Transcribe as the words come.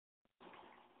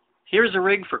Here's a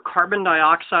rig for carbon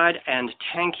dioxide and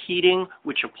tank heating,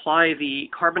 which apply the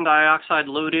carbon dioxide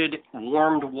loaded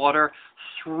warmed water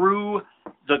through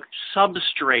the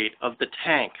substrate of the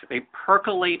tank. They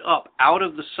percolate up out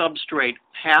of the substrate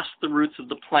past the roots of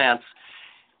the plants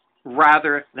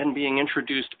rather than being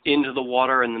introduced into the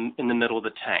water in the middle of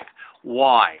the tank.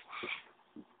 Why?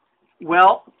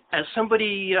 Well, as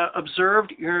somebody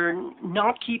observed, you're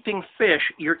not keeping fish,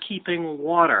 you're keeping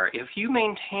water. If you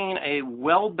maintain a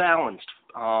well-balanced,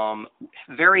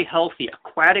 very healthy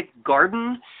aquatic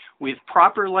garden with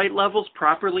proper light levels,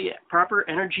 proper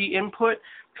energy input,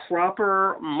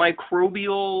 proper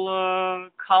microbial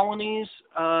colonies,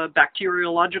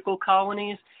 bacteriological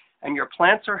colonies, and your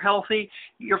plants are healthy,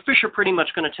 your fish are pretty much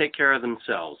going to take care of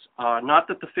themselves. Not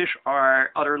that the fish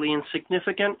are utterly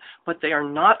insignificant, but they are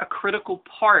not a critical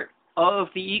part of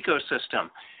the ecosystem.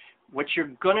 What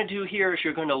you're going to do here is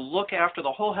you're going to look after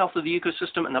the whole health of the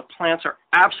ecosystem, and the plants are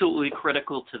absolutely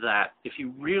critical to that. If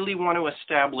you really want to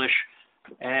establish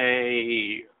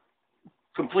a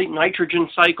complete nitrogen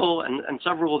cycle and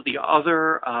several of the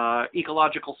other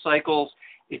ecological cycles,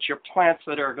 it's your plants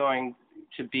that are going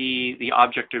to be the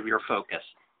object of your focus.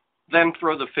 Then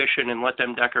throw the fish in and let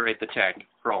them decorate the tank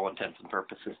for all intents and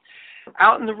purposes.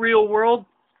 Out in the real world,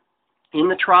 in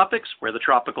the tropics, where the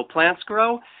tropical plants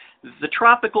grow, the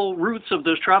tropical roots of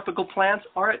those tropical plants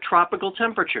are at tropical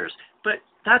temperatures. But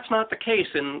that's not the case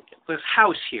in this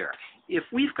house here. If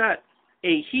we've got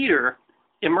a heater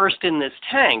immersed in this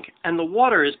tank and the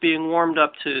water is being warmed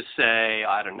up to, say,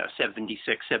 I don't know,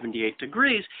 76, 78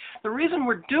 degrees, the reason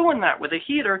we're doing that with a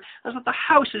heater is that the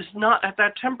house is not at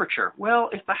that temperature. Well,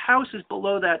 if the house is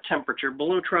below that temperature,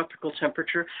 below tropical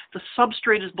temperature, the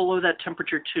substrate is below that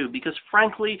temperature too, because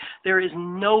frankly, there is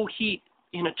no heat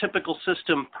in a typical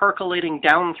system percolating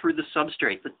down through the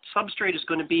substrate. The substrate is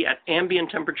going to be at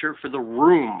ambient temperature for the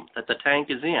room that the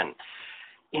tank is in.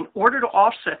 In order to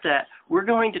offset that, we're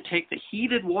going to take the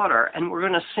heated water and we're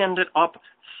going to send it up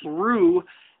through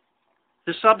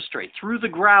the substrate, through the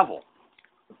gravel.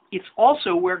 It's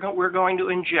also we're going to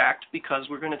inject, because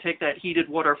we're going to take that heated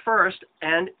water first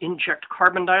and inject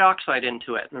carbon dioxide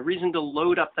into it. And the reason to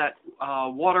load up that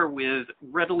water with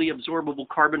readily absorbable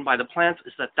carbon by the plants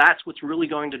is that that's what's really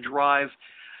going to drive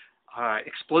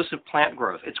explosive plant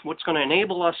growth. It's what's going to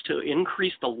enable us to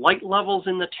increase the light levels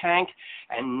in the tank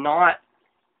and not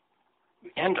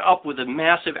end up with a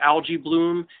massive algae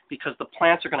bloom, because the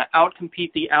plants are going to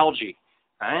outcompete the algae.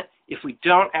 Right? If we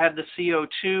don't add the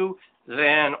CO2,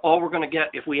 then all we're going to get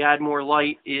if we add more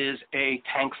light is a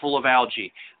tank full of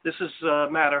algae. This is a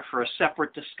matter for a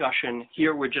separate discussion.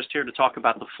 Here we're just here to talk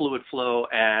about the fluid flow,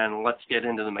 and let's get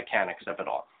into the mechanics of it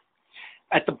all.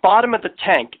 At the bottom of the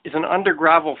tank is an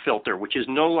under-gravel filter, which is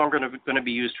no longer going to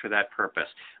be used for that purpose.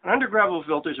 An under-gravel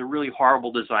filter is a really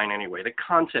horrible design anyway. The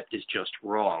concept is just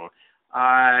wrong.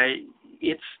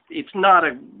 It's not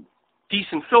a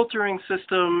decent filtering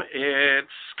system. It's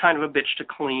kind of a bitch to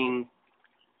clean.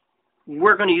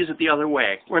 We're going to use it the other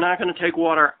way. We're not going to take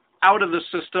water out of the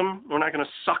system. We're not going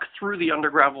to suck through the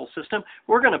undergravel system.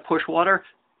 We're going to push water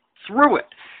through it.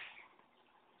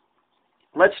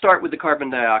 Let's start with the carbon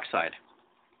dioxide.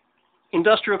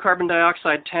 Industrial carbon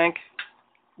dioxide tank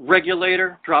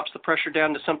regulator drops the pressure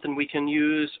down to something we can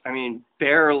use. I mean,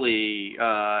 barely,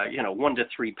 1 to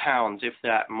 3 pounds, if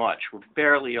that much. We're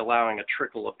barely allowing a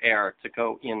trickle of air to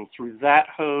go in through that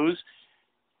hose.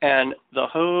 And the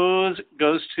hose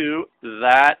goes to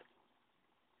that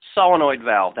solenoid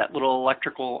valve, that little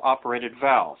electrical operated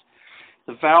valve.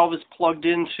 The valve is plugged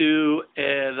into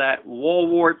that wall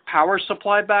wart power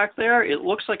supply back there. It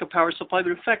looks like a power supply, but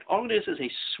in fact, all it is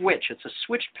a switch. It's a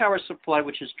switched power supply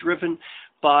which is driven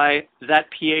by that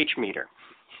pH meter.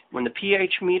 When the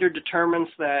pH meter determines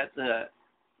that the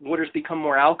waters become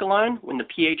more alkaline, when the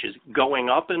pH is going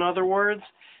up, in other words,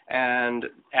 and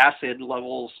acid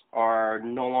levels are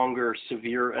no longer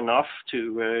severe enough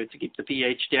to keep the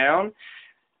pH down,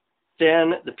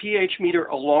 then the pH meter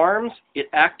alarms.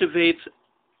 It activates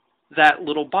that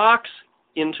little box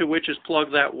into which is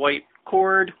plugged that white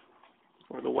cord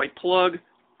or the white plug.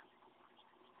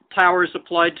 Power is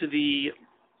applied to the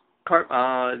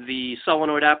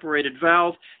solenoid operated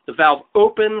valve. The valve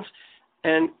opens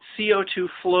and CO2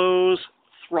 flows,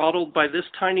 throttled by this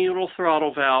tiny little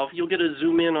throttle valve. You'll get a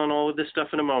zoom in on all of this stuff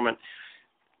in a moment.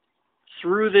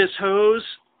 Through this hose,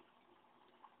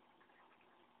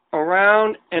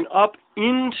 around and up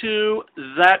into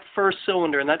that first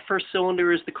cylinder, and that first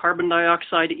cylinder is the carbon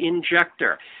dioxide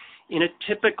injector. In a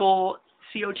typical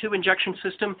CO2 injection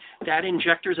system, that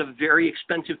injector is a very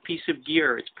expensive piece of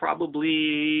gear. It's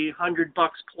probably $100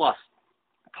 plus.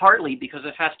 partly because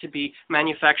it has to be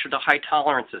manufactured to high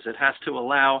tolerances. It has to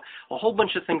allow a whole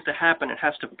bunch of things to happen. It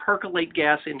has to percolate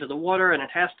gas into the water, and it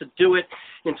has to do it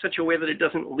in such a way that it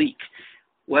doesn't leak.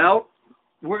 Well,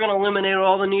 we're going to eliminate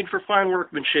all the need for fine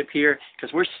workmanship here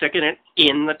because we're sticking it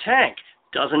in the tank.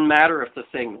 Doesn't matter if the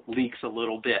thing leaks a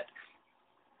little bit.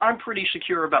 I'm pretty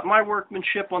secure about my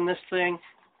workmanship on this thing.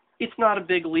 It's not a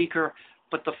big leaker,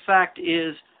 but the fact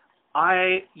is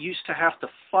I used to have to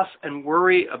fuss and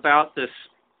worry about this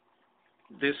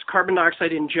carbon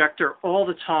dioxide injector all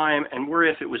the time and worry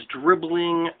if it was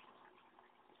dribbling.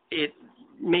 It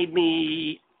made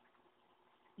me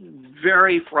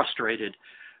very frustrated.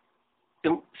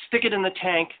 Stick it in the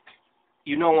tank,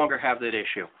 you no longer have that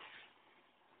issue.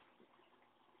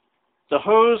 The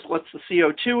hose lets the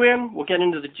CO2 in. We'll get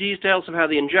into the details of how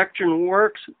the injection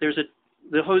works.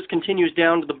 The hose continues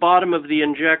down to the bottom of the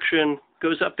injection,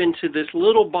 goes up into this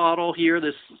little bottle here,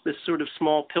 this sort of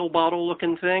small pill bottle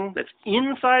looking thing that's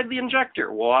inside the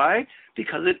injector. Why?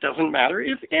 Because it doesn't matter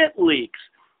if it leaks.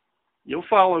 You'll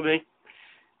follow me.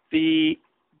 The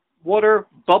water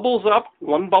bubbles up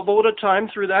one bubble at a time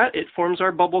through that. It forms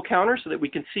our bubble counter so that we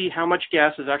can see how much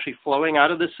gas is actually flowing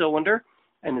out of the cylinder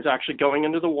and is actually going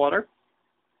into the water.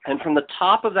 And from the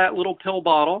top of that little pill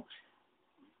bottle,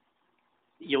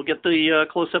 you'll get the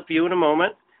close-up view in a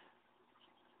moment,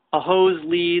 a hose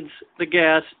leads the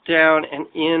gas down and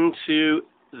into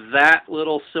that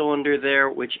little cylinder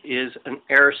there, which is an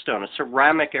air stone, a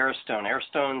ceramic air stone. Air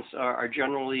stones are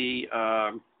generally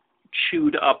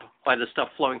chewed up by the stuff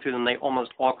flowing through them. They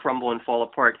almost all crumble and fall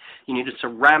apart. You need a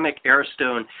ceramic air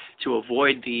stone to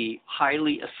avoid the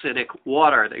highly acidic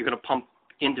water that you're going to pump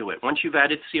into it. Once you've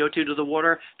added CO2 to the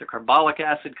water, the carbolic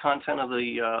acid content of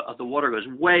the water goes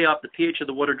way up. The pH of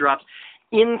the water drops.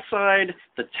 Inside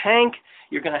the tank,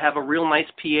 you're going to have a real nice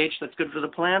pH that's good for the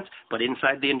plants, but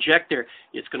inside the injector,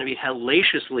 it's going to be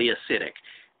hellaciously acidic.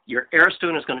 Your air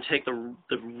stone is going to take the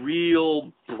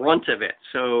real brunt of it.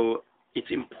 So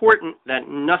it's important that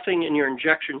nothing in your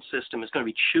injection system is going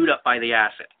to be chewed up by the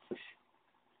acid.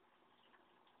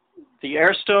 The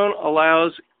air stone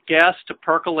allows gas to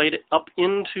percolate up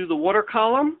into the water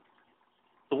column.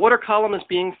 The water column is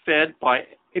being fed by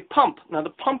a pump. Now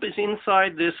the pump is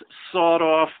inside this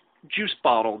sawed-off juice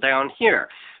bottle down here.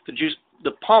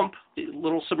 The pump, the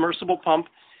little submersible pump,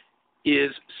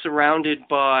 is surrounded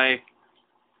by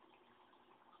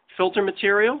filter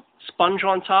material, sponge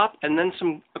on top, and then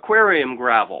some aquarium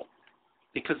gravel,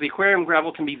 because the aquarium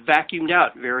gravel can be vacuumed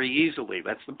out very easily.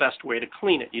 That's the best way to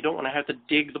clean it. You don't want to have to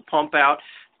dig the pump out,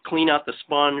 clean out the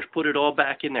sponge, put it all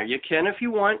back in there. You can if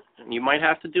you want, and you might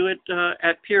have to do it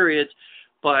at periods,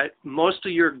 but most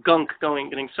of your gunk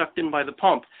getting sucked in by the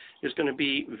pump is going to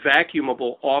be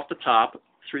vacuumable off the top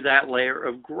through that layer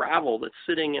of gravel that's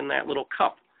sitting in that little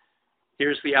cup.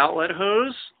 Here's the outlet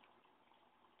hose.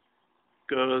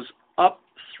 Goes up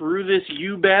through this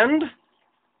U-bend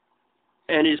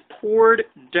and is poured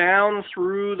down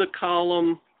through the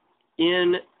column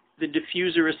in the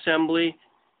diffuser assembly.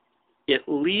 It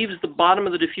leaves the bottom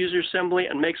of the diffuser assembly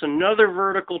and makes another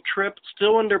vertical trip,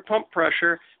 still under pump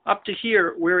pressure, up to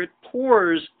here, where it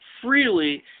pours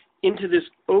freely into this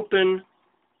open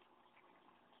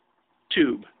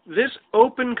tube. This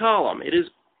open column, it is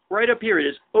right up here, it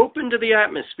is open to the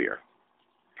atmosphere,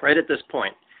 right at this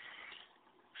point,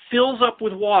 fills up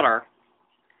with water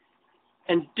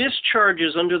and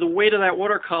discharges under the weight of that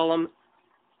water column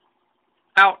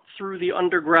out through the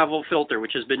under-gravel filter,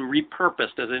 which has been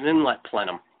repurposed as an inlet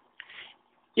plenum.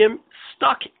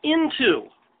 Stuck into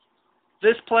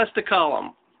this plastic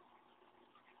column,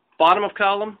 bottom of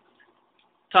column,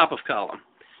 top of column.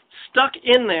 Stuck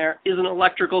in there is an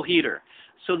electrical heater.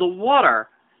 So the water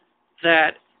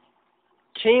that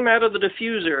came out of the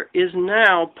diffuser is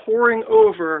now pouring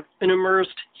over an immersed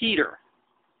heater.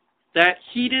 That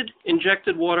heated,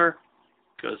 injected water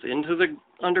goes into the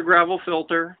under-gravel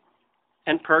filter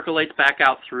and percolates back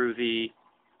out through the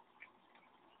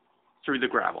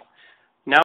gravel.